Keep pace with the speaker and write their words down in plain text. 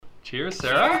Cheers,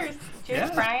 Sarah. Cheers.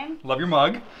 Cheers, Brian. Love your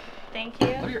mug. Thank you.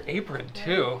 Love your apron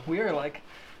too. We are like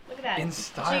Look at that. in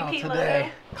style GP today.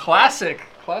 Logo.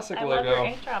 Classic I logo. love your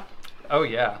ink drop. Oh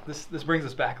yeah, this brings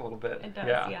us back a little bit. It does,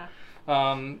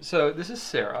 yeah. So this is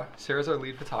Sarah. Sarah's our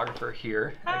lead photographer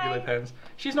here at Hi. Goulet Pens.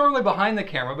 She's normally behind the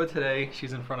camera, but today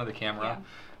she's in front of the camera.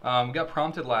 We got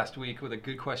prompted last week with a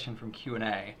good question from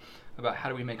Q&A about how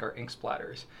do we make our ink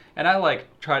splatters. And I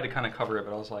tried to kind of cover it,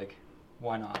 but I was like,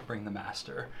 why not bring the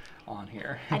master on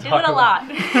here? I do it a lot.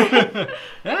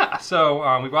 Yeah,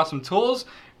 so we brought some tools.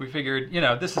 We figured,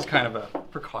 this is kind of a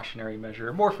precautionary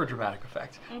measure, more for dramatic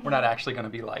effect. Mm-hmm. We're not actually going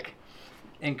to be like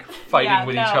ink fighting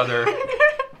with each other.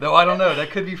 Though I don't know,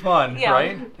 that could be fun,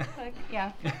 right?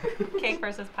 Yeah. Cake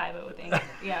versus pie, but with ink.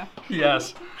 Yeah.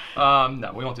 Yes.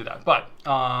 No, we won't do that. But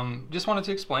just wanted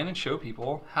to explain and show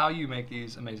people how you make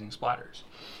these amazing splatters.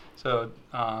 So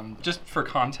just for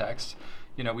context,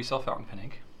 we sell fountain pen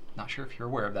ink. Not sure if you're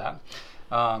aware of that.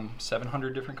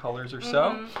 700 different colors or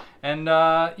so. Mm-hmm.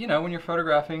 And, when you're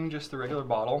photographing just the regular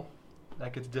bottle,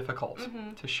 that gets difficult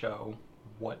to show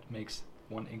what makes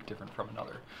one ink different from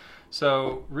another.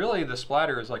 So really the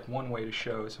splatter is like one way to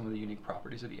show some of the unique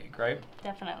properties of the ink, right?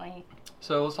 Definitely.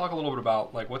 So let's talk a little bit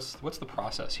about what's the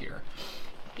process here.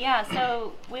 Yeah,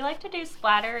 so we like to do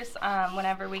splatters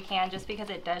whenever we can, just because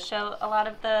it does show a lot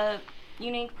of the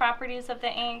unique properties of the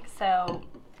ink. So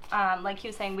like he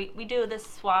was saying, we do this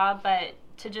swab, but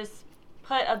to just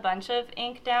put a bunch of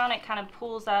ink down, it kind of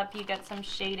pools up. You get some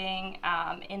shading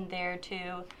in there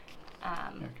too. I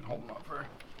can hold them up for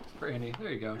Andy.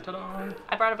 There you go. Ta-da!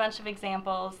 I brought a bunch of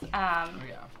examples. Oh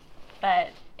yeah. But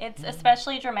it's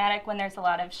especially dramatic when there's a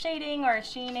lot of shading or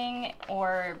sheening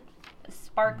or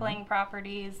sparkling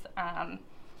properties.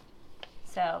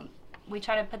 So we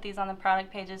try to put these on the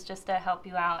product pages just to help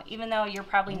you out. Even though you're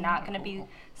probably not going to be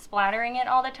splattering it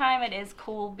all the time, it is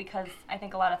cool because I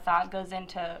think a lot of thought goes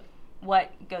into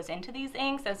what goes into these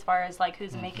inks as far as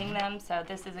who's making them. So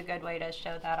this is a good way to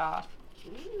show that off.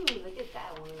 Ooh, look at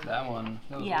that one. That one.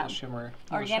 That was a little shimmer.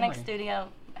 Organic Studio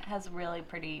has really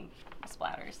pretty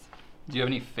splatters. Do you have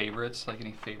any favorites?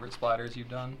 Any favorite splatters you've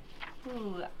done?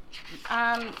 Ooh,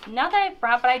 not that I've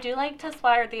brought, but I do like to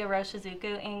splatter the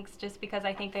Iroshizuku inks just because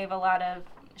I think they have a lot of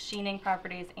sheening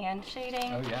properties and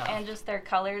shading. Oh, yeah. And just their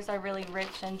colors are really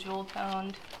rich and jewel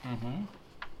toned. Mm-hmm.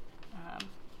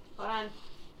 Hold on.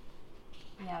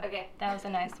 Yeah. Okay. That was a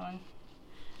nice one.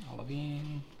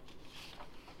 Olivine.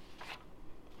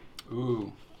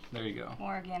 Ooh, there you go.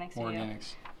 More Organic More Studio.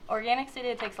 organics. Organic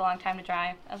Studio takes a long time to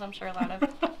dry, as I'm sure a lot of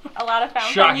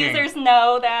fountain Shocking. users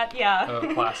know that. Yeah.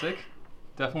 Oh, classic.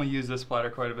 Definitely used this splatter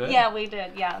quite a bit. Yeah, we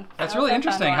did. Yeah. That's That really was a fun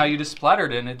interesting how one. you just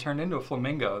splattered it and it turned into a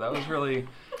flamingo. That was really,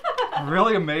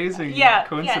 really amazing Yeah,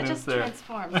 coincidence just there.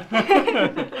 transformed.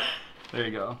 There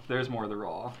you go. There's more of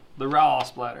the raw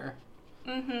splatter.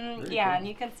 Mm-hmm. Very Yeah, cool. and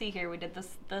you can see here we did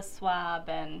the swab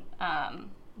and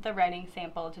the writing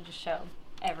sample to just show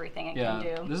everything it Yeah,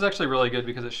 can do. this is actually really good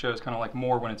because it shows kind of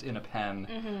more when it's in a pen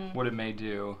Mm-hmm. what it may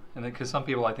do. And then because some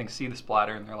people I think see the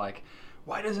splatter and they're like,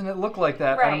 why doesn't it look like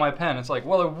that out of Right. my pen? It's like,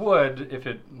 well, it would if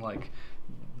it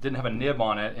didn't have a nib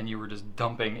on it and you were just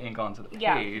dumping ink onto the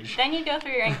Yeah. page. Then you go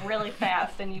through your ink really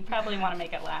fast, and you probably want to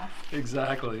make it last.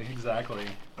 Exactly.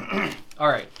 All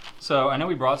right. So I know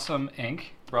we brought some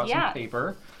ink, some Yeah.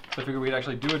 paper. So I figured we'd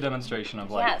actually do a demonstration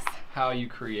of Yes. how you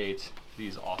create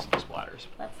these awesome splatters.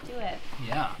 Let's do it.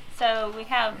 Yeah. So we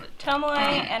have Tomoe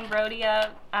and Rhodia.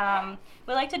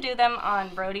 We like to do them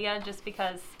on Rhodia just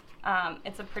because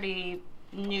it's a pretty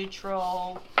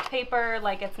neutral paper.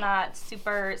 It's not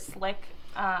super slick,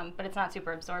 but it's not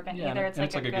super absorbent Yeah, either. and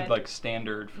it's a a good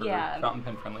standard for fountain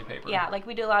pen friendly paper. Yeah,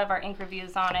 we do a lot of our ink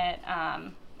reviews on it.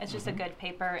 It's just a good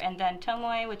paper. And then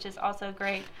Tomoe, which is also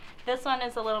great. This one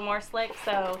is a little more slick,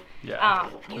 so Yeah.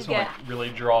 you This get one really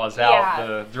draws out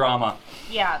the drama.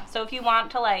 yeah. So if you want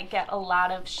to get a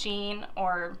lot of sheen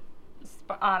or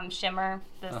shimmer,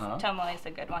 this Tomoe is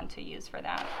a good one to use for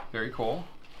that. Very cool.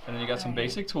 And then you got some Alright.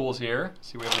 basic tools here.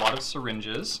 See, we have a lot of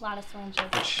syringes, A lot of syringes.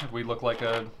 which we look like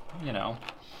a,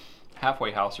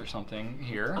 halfway house or something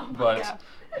here. Oh but God.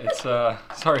 it's,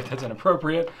 sorry, that's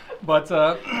inappropriate. But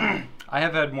I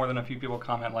have had more than a few people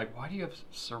comment, why do you have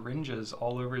syringes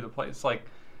all over the place?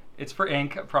 It's for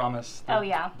ink, I promise. They're Oh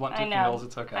yeah, blunt I tip know. needles,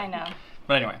 it's okay. I know.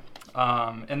 But anyway,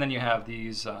 and then you have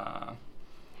these, what are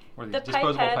these? The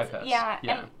Disposable pipettes. Yeah,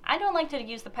 and I don't like to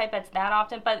use the pipettes that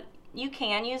often, but you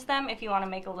can use them if you want to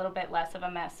make a little bit less of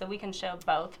a mess. So we can show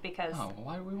both because. Oh, well,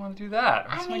 why do we want to do that?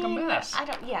 Let's make a mess. I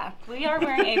don't. Yeah, we are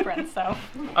wearing aprons, so.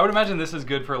 I would imagine this is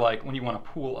good for when you want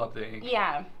to pool up the ink.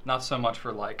 Yeah. Not so much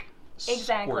for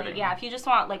Exactly. squirting. Yeah. If you just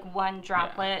want like one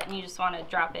droplet and you just want to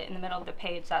drop it in the middle of the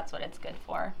page, that's what it's good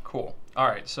for. Cool. All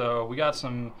right, so we got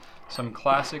some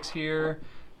classics here.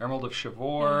 Emerald of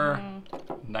Chivor,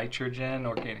 Nitrogen,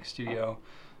 Organic Studio,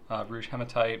 Rouge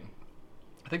Hematite.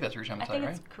 I think that's Rouge Hematite, I think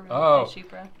right? it's Karoo Oh, de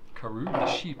Chypre. Karoo de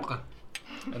Chypre.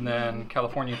 And then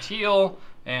California Teal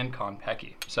and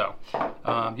Konpeki. So,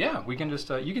 yeah, we can just,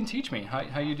 you can teach me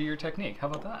how you do your technique. How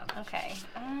about that? Okay.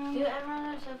 Do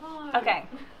Emerald of Chivor. Okay.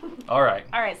 All right.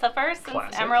 All right. So first, since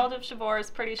Classic. Emerald of Chivor is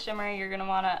pretty shimmery, you're gonna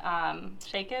want to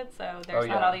shake it so there's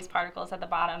not yeah. all these particles at the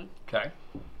bottom. Okay.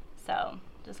 So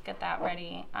just get that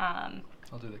ready. I'll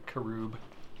do the Karoob.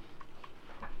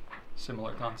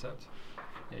 Similar concept.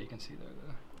 Yeah, you can see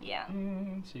there. Yeah.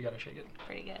 So you gotta shake it.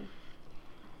 Pretty good.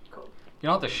 Cool. You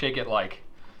don't have to shake it like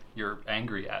you're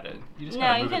angry at it. You just No,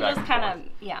 gotta you move can it back just and kind forth.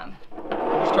 of yeah.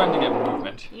 You're just trying to get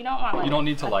movement. You don't want like You don't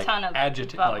need to, a like, ton of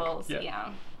agitate, like, bubbles. yeah.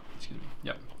 Yeah. Excuse me.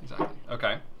 Yep, exactly.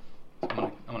 Okay. So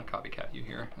I'm gonna copycat you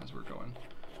here as we're going.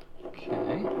 Okay.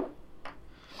 Yep,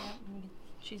 you can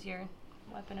choose your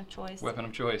weapon of choice. Weapon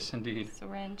of choice, indeed.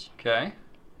 Syringe. Okay.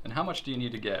 And how much do you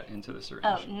need to get into the syringe?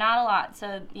 Oh, not a lot.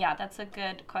 So yeah, that's a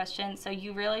good question. So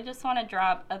you really just want to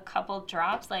drop a couple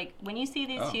drops. Like when you see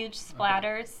these huge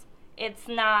splatters, it's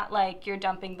not like you're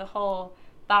dumping the whole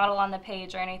bottle on the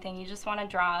page or anything. You just want to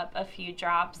drop a few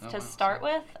drops to start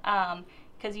with,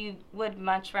 because you would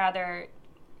much rather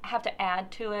have to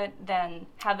add to it than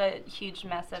have a huge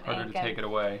mess of It's harder ink. to take it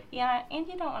away. Yeah, and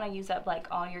you don't want to use up like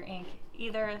all your ink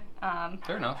either.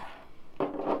 Fair enough.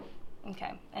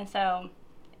 Okay, and so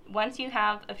once you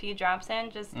have a few drops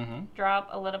in, just drop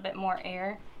a little bit more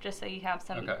air just so you have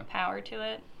some power to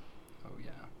it. Oh yeah.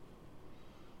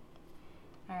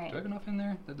 All right. Do I have enough in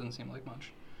there? That doesn't seem like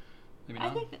much. Maybe I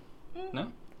not? think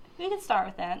No? you can start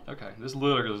with that. Okay. This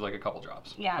literally is like a couple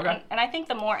drops. Yeah, Okay. and I think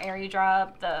the more air you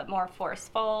drop, the more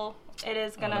forceful it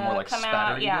is the gonna more, like, come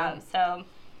spatter out. you Yeah. get? So,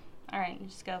 all right, you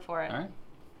just go for it. All right.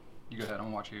 You go ahead. I'm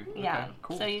gonna watch you. Yeah. Okay,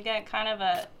 cool. So you get kind of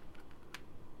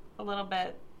a little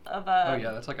bit of a. Oh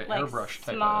yeah, that's like an airbrush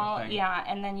type small, of thing. yeah,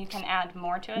 and then you can add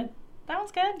more to it. That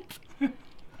was good.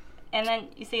 And then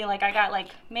you see, like I got like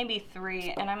maybe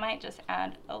 3, and I might just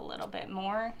add a little bit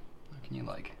more. Can you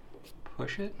like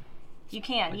push it? You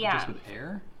can, Like, yeah. Just with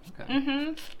air? Okay.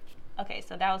 Mm-hmm. Okay,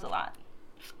 so that was a lot.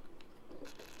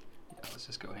 Yeah, let's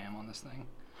just go ham on this thing.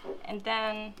 And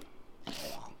then,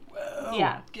 Whoa,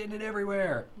 Yeah. getting it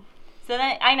everywhere. so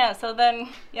then I know. So then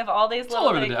you have all these It's little.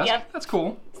 all over the big- desk. Yep. That's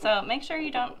cool. So make sure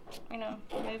you don't,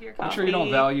 move your coffee. Make sure you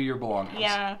don't value your belongings.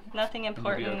 Yeah, nothing And you'll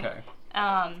important. be okay.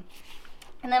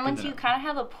 And then Good once to you know. kind of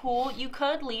have a pool, you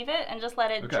could leave it and just let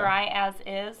it Okay. dry as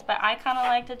is. But I kind of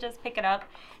like to just pick it up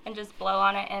and just blow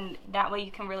on it, and that way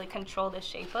you can really control the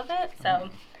shape of it.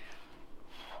 So.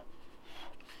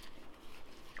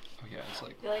 Oh yeah, it's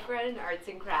like I feel like we're at an arts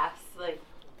and crafts like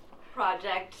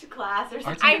project class or something.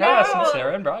 arts and I crafts know. and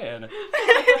Sarah and Brian.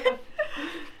 I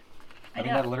mean,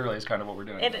 know. that literally is kind of what we're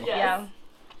doing. Yes. Yeah.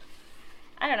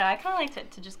 I don't know. I kind of like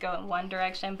to just go in one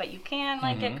direction, but you can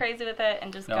like get crazy with it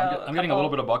and just No, go. I'm getting a little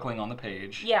bit of buckling on the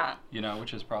page. Yeah. You know,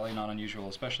 which is probably not unusual,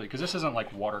 especially because this isn't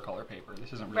like watercolor paper.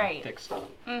 This isn't really Right. thick stuff.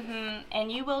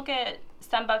 And you will get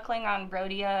some buckling on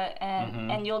Rhodia,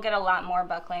 and you'll get a lot more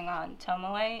buckling on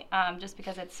Tomoe, just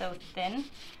because it's so thin.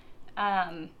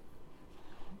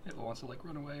 It wants to like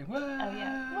run away. Oh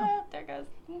yeah. Well, there it goes.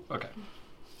 Okay.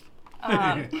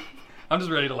 Um, I'm just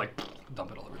ready to like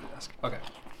dump it all over the desk. Okay.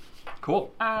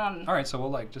 Cool. All um, right, so we'll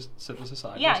like just set this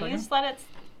aside yeah, for a you second. just let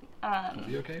it Will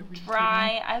be okay? We just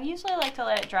dry. I usually like to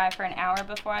let it dry for an hour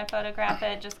before I photograph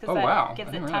it, just because Oh, that wow. gives I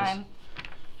it didn't realize. time.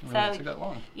 I didn't realize So- it took that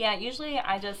long. Yeah, usually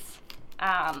I just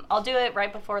I'll do it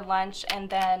right before lunch, and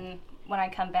then when I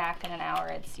come back in an hour,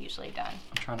 it's usually done.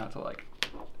 I'm trying not to like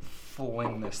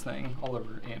fling this thing all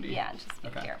over Andy. Yeah, just be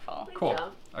Okay. careful. Cool.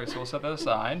 job. All right, so we'll set that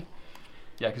aside.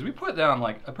 Yeah, because we put down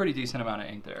like a pretty decent amount of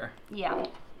ink there. Yeah.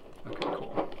 Okay,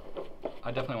 cool. I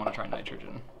definitely want to try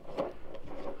nitrogen.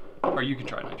 Or you can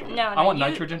try nitrogen. No, I want you-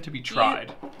 nitrogen to be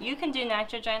tried. You can do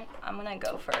nitrogen. I'm gonna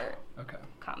go for Okay.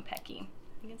 Konpeki.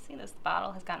 You can see this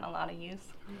bottle has gotten a lot of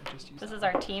use. Just use This that. is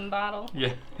our team bottle.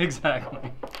 Yeah,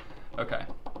 exactly. Okay.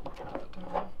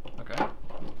 Okay.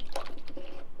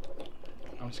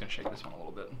 I'm just gonna shake this one a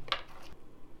little bit.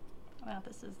 Wow,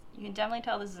 this is. You can definitely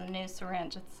tell this is a new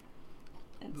syringe. It's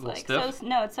little like stiff?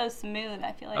 no, it's so smooth.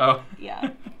 I feel like. Oh. Yeah.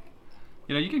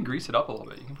 You know, you can grease it up a little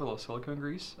bit. You can put a little silicone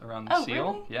grease around the Oh,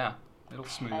 seal. really? Yeah, it'll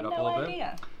smooth I it had up a no little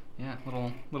idea. bit. Yeah,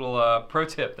 little pro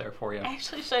tip there for you. I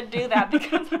actually should do that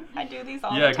because I do these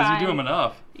all Yeah, the time. because you do them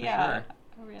enough. For Yeah. Sure.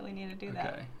 I really need to do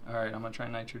that. Okay. All right, I'm gonna try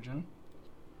nitrogen.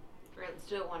 All right, let's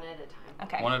do it one at a time.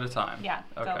 Okay. One at a time. Yeah,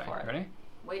 go Okay. for it. Ready?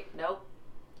 Wait, nope.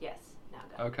 Yes.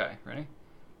 Okay, ready?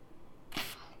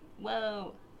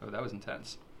 Whoa. Oh, that was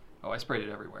intense. Oh, I sprayed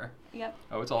it everywhere. Yep.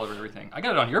 Oh, it's all over everything. I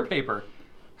got it on your paper.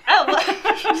 Oh,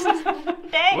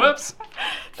 dang. Whoops.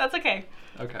 That's okay.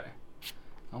 Okay.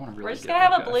 I want to really We're just get gonna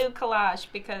have like a blue collage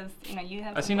because you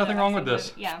have. I some see blue, nothing I wrong see with blue.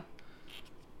 this. Yeah.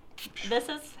 This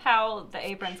is how the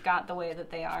aprons got the way that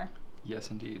they are.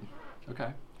 Yes, indeed. Okay,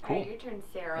 All cool. right, your turn,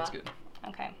 Sarah. That's good.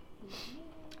 Okay.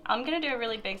 I'm gonna do a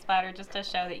really big splatter just to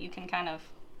show that you can kind of,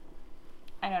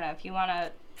 I don't know, if you want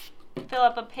to fill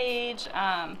up a page,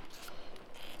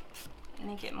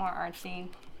 make it more artsy,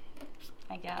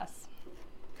 I guess.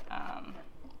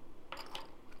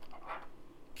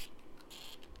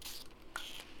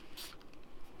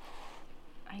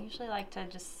 I usually like to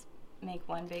just make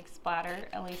one big splatter,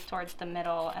 at least towards the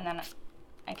middle, and then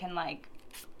I can like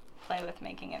play with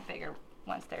making it bigger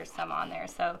once there's some on there.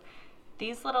 So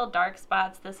these little dark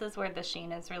spots, this is where the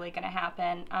sheen is really going to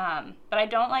happen. But I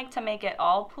don't like to make it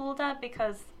all pooled up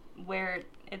because where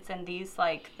it's in these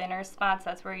like thinner spots,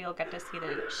 that's where you'll get to see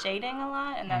the shading a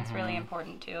lot, and that's really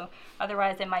important too.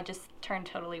 Otherwise, it might just turn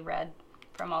totally red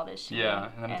from all this sheen. Yeah,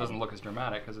 and then it doesn't look as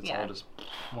dramatic because it's Yeah. all just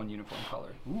one uniform color.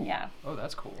 Ooh. Yeah. Oh,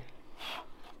 that's cool.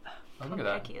 Oh, look Oh, at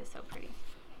that. Becky is so pretty.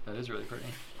 That is really pretty.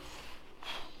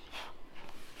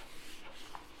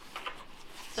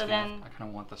 So See, then, I kind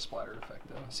of want the splatter effect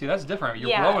though. See, that's different. You're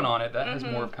Yeah. blowing on it. That has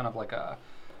more of kind of like a,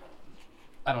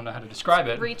 I don't know how to describe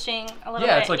it. reaching a little bit.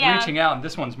 Yeah, it's like reaching out, and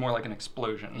this one's more like an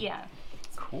explosion. Yeah.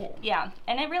 Cool. Yeah,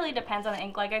 and it really depends on the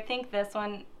ink. Like, I think this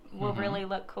one will really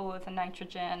look cool with the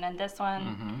nitrogen, and this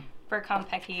one for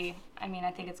Konpeki, I mean,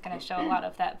 I think it's going to show a lot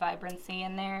of that vibrancy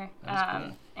in there. That's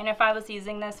cool. And if I was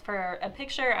using this for a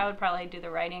picture, I would probably do the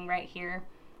writing right here,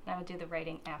 and I would do the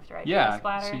writing after I do the Yeah,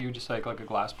 splatter. so you just like a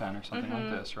glass pen or something like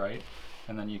this, right?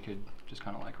 And then you could just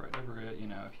kind of like write over it,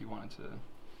 if you wanted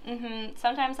to.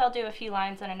 Sometimes I'll do a few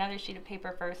lines on another sheet of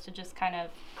paper first to just kind of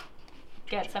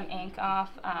get some ink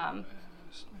off.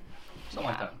 Something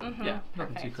like that. Yeah,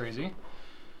 nothing too Perfect. crazy.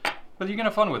 But you can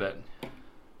have fun with it.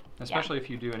 Especially if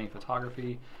you do any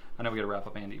photography. I know we got to wrap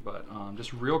up, Andy, but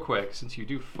just real quick, since you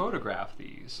do photograph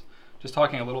these, just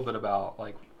talking a little bit about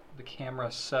like the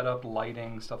camera setup,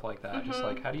 lighting, stuff like that. Just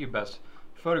like how do you best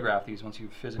photograph these once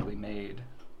you've physically made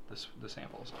the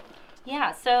samples?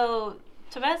 Yeah, so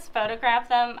to best photograph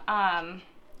them,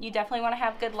 you definitely want to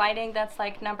have good lighting. That's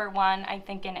like number one, I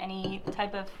think, in any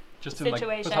type of Just in like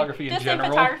situation. photography in Just general?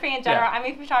 in photography in general. Yeah. I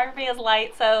mean, photography is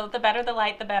light, so the better the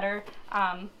light, the better.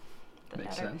 The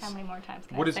Makes better. sense. How many more times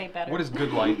can What I is say better? what is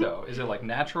good light though? Is it like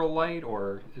natural light,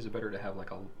 or is it better to have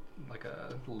like a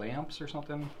lamps or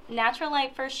something? Natural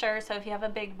light for sure. So if you have a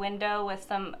big window with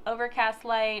some overcast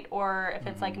light, or if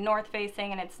it's like north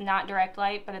facing and it's not direct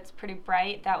light but it's pretty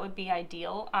bright, that would be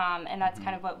ideal. And that's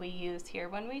kind of what we use here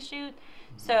when we shoot.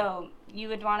 So you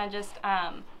would want to just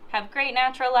have great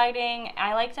natural lighting.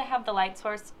 I like to have the light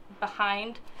source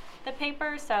behind the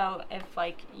paper. So if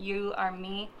like you are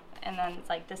me, and then it's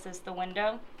like this is the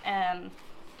window, and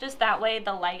just that way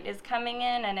the light is coming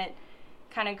in and it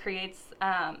kind of creates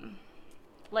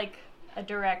like a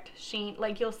direct sheen.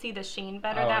 Like you'll see the sheen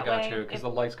better that way. I got you, because if- the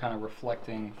light's kind of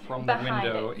reflecting from the Behind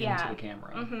window it, yeah. into the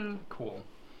camera. Cool.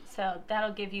 So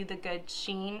that'll give you the good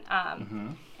sheen.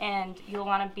 And you'll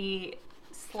want to be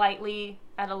slightly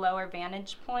at a lower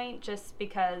vantage point, just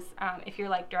because if you're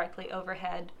like directly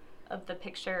overhead of the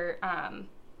picture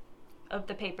of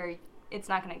the paper, it's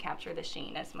not going to capture the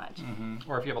sheen as much.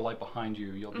 Or if you have a light behind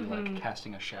you, you'll be like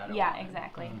casting a shadow. Yeah, on it.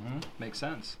 exactly. Makes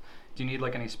sense. Do you need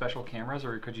like any special cameras,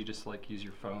 or could you just like use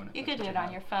your phone? if You that's could do what it on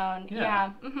have? your phone.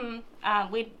 Yeah.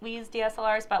 We use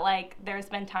DSLRs, but like there's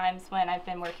been times when I've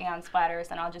been working on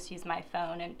splatters and I'll just use my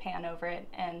phone and pan over it,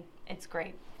 and it's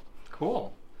great.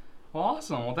 Cool. Well,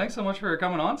 awesome. Well, thanks so much for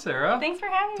coming on, Sarah. Thanks for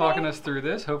having Talking me. us through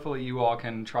this. Hopefully you all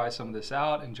can try some of this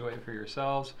out, enjoy it for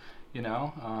yourselves.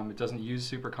 It doesn't use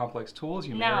super complex tools.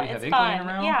 You may No, already have it's ink laying fun.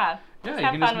 around. Yeah. Yeah, Just you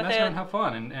have can fun just with mess around it. and have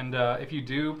fun. And if you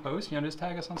do post, just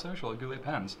tag us on social at Goulet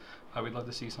Pens. We'd love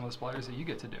to see some of the splatters that you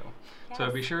get to do. So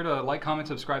Yes. be sure to like, comment,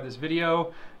 subscribe this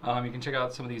video. You can check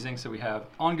out some of these inks that we have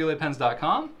on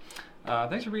gouletpens.com.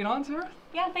 Thanks for being on, Sarah.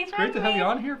 Yeah, thanks for Great to having have me. you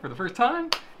on here for the first time.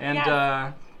 And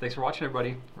Yes. thanks for watching,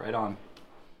 everybody. Right on.